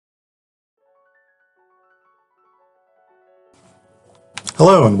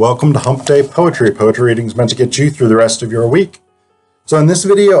Hello and welcome to Hump Day Poetry. Poetry reading is meant to get you through the rest of your week. So in this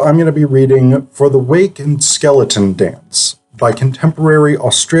video, I'm going to be reading For the Wake and Skeleton Dance by contemporary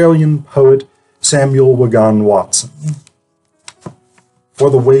Australian poet Samuel Wagan Watson.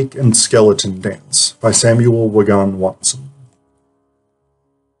 For the Wake and Skeleton Dance by Samuel Wagan Watson.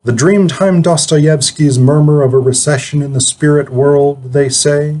 The Dreamtime Dostoevsky's murmur of a recession in the spirit world, they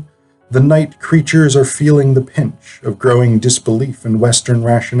say. The night creatures are feeling the pinch of growing disbelief in Western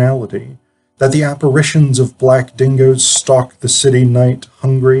rationality, that the apparitions of black dingoes stalk the city night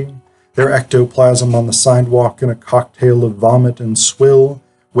hungry, their ectoplasm on the sidewalk in a cocktail of vomit and swill,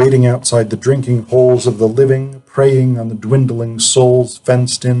 waiting outside the drinking holes of the living, preying on the dwindling souls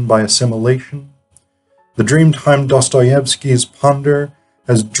fenced in by assimilation. The Dreamtime Dostoevsky's ponder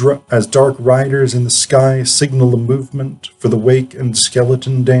as dark riders in the sky signal a movement for the wake and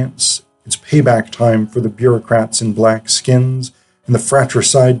skeleton dance. It's payback time for the bureaucrats in black skins and the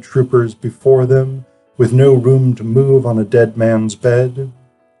fratricide troopers before them, with no room to move on a dead man's bed.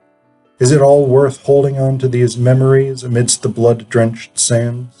 Is it all worth holding on to these memories amidst the blood-drenched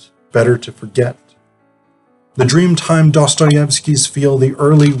sands? Better to forget. The Dreamtime Dostoevskys feel the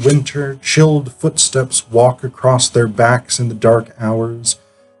early winter, chilled footsteps walk across their backs in the dark hours.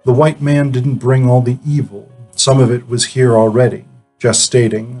 The white man didn't bring all the evil. Some of it was here already,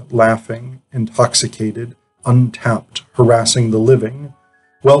 gestating, laughing, intoxicated, untapped, harassing the living,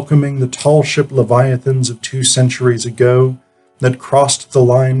 welcoming the tall ship leviathans of 2 centuries ago that crossed the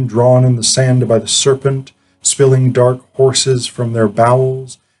line drawn in the sand by the serpent, spilling dark horses from their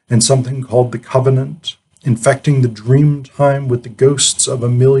bowels, and something called the Covenant, infecting the dream time with the ghosts of a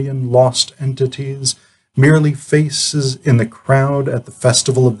million lost entities, merely faces in the crowd at the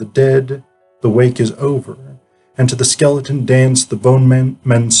festival of the dead. The wake is over, and to the skeleton dance the bone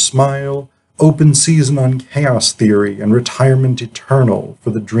men smile, open season on chaos theory and retirement eternal for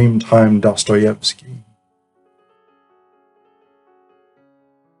the Dreamtime Dostoevsky.